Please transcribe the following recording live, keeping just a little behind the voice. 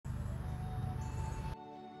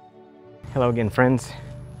Hello again, friends.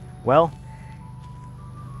 Well,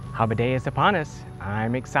 Hobbit Day is upon us.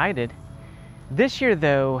 I'm excited. This year,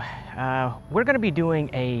 though, we're going to be doing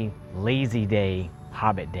a lazy day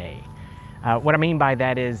Hobbit Day. What I mean by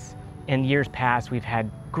that is, in years past, we've had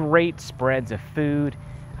great spreads of food,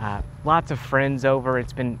 lots of friends over.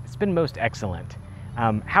 It's been most excellent.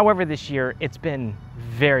 However, this year it's been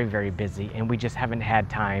very, very busy, and we just haven't had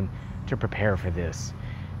time to prepare for this.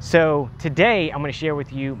 So today I'm going to share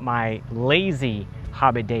with you my lazy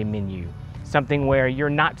Hobbit Day menu, something where you're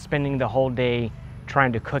not spending the whole day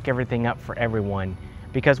trying to cook everything up for everyone.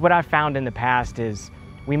 Because what I've found in the past is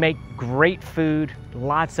we make great food,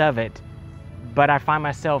 lots of it, but I find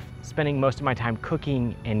myself spending most of my time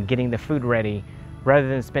cooking and getting the food ready rather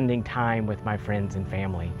than spending time with my friends and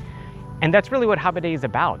family. And that's really what Hobbit Day is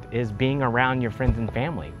about, is being around your friends and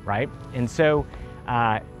family, right? And so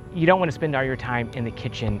you don't want to spend all your time in the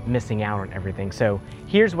kitchen missing out on everything. So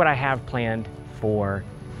here's what I have planned for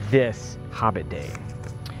this Hobbit Day.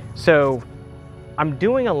 So I'm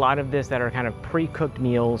doing a lot of this that are kind of pre-cooked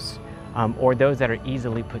meals or those that are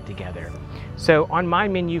easily put together. So on my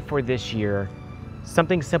menu for this year,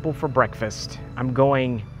 something simple for breakfast. I'm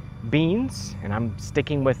going beans, and I'm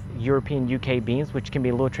sticking with European UK beans, which can be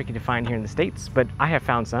a little tricky to find here in the States, but I have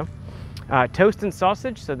found some. Toast and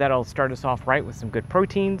sausage, so that'll start us off right with some good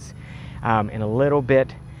proteins and a little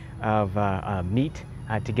bit of meat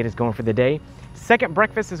to get us going for the day. Second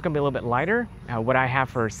breakfast is going to be a little bit lighter. What I have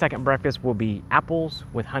for second breakfast will be apples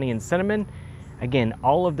with honey and cinnamon. Again,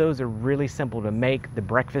 all of those are really simple to make. The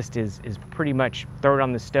breakfast is pretty much throw it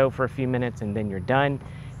on the stove for a few minutes and then you're done.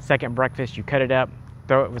 Second breakfast, you cut it up,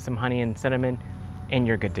 throw it with some honey and cinnamon, and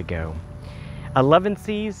you're good to go.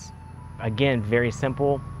 11Cs, again, very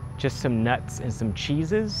simple. Just some nuts and some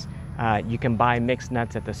cheeses. You can buy mixed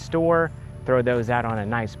nuts at the store, throw those out on a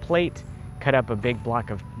nice plate, cut up a big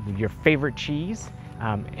block of your favorite cheese,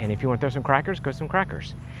 and if you want to throw some crackers, go some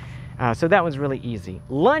crackers. So that was really easy.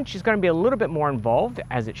 Lunch is going to be a little bit more involved,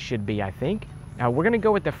 as it should be, I think. We're going to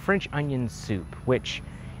go with the French onion soup, which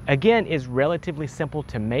again is relatively simple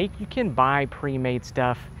to make. You can buy pre-made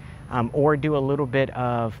stuff or do a little bit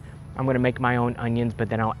of, I'm going to make my own onions, but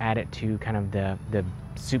then I'll add it to kind of the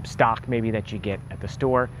soup stock maybe that you get at the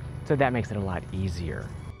store. So that makes it a lot easier.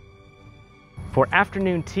 For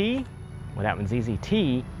afternoon tea, well, that one's easy,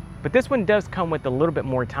 tea, but this one does come with a little bit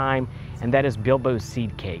more time, and that is Bilbo's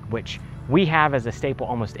seed cake, which we have as a staple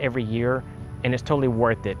almost every year, and it's totally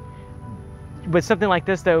worth it. With something like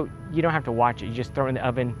this though, you don't have to watch it. You just throw it in the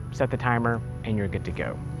oven, set the timer, and you're good to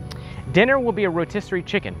go. Dinner will be a rotisserie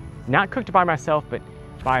chicken, not cooked by myself, but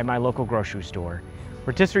by my local grocery store.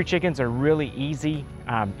 Rotisserie chickens are really easy.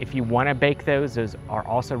 If you want to bake those are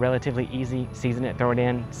also relatively easy. Season it, throw it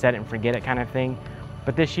in, set it and forget it kind of thing.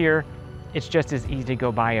 But this year, it's just as easy to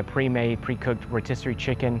go buy a pre-made, pre-cooked rotisserie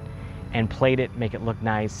chicken and plate it, make it look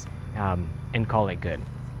nice, and call it good.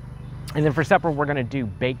 And then for supper, we're gonna do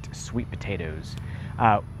baked sweet potatoes,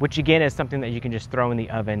 which again is something that you can just throw in the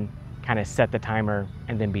oven, kind of set the timer,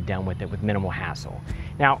 and then be done with it with minimal hassle.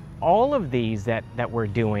 Now, all of these that we're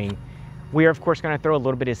doing, we are of course gonna throw a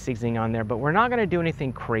little bit of seasoning on there, but we're not gonna do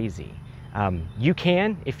anything crazy. You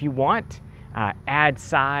can, if you want, add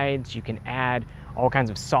sides, you can add all kinds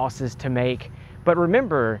of sauces to make. But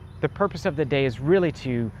remember, the purpose of the day is really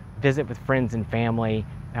to visit with friends and family,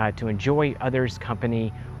 to enjoy others'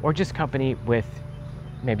 company, or just company with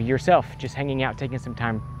maybe yourself, just hanging out, taking some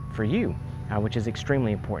time for you, which is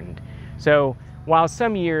extremely important. So while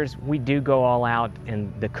some years we do go all out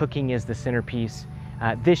and the cooking is the centerpiece,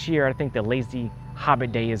 this year I think the lazy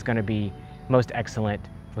Hobbit Day is going to be most excellent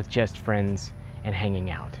with just friends and hanging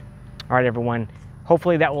out. All right, everyone.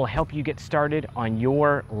 Hopefully that will help you get started on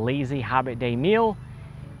your lazy Hobbit Day meal.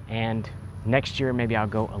 And next year, maybe I'll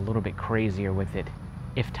go a little bit crazier with it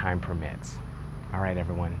if time permits. All right,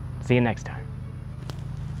 everyone. See you next time.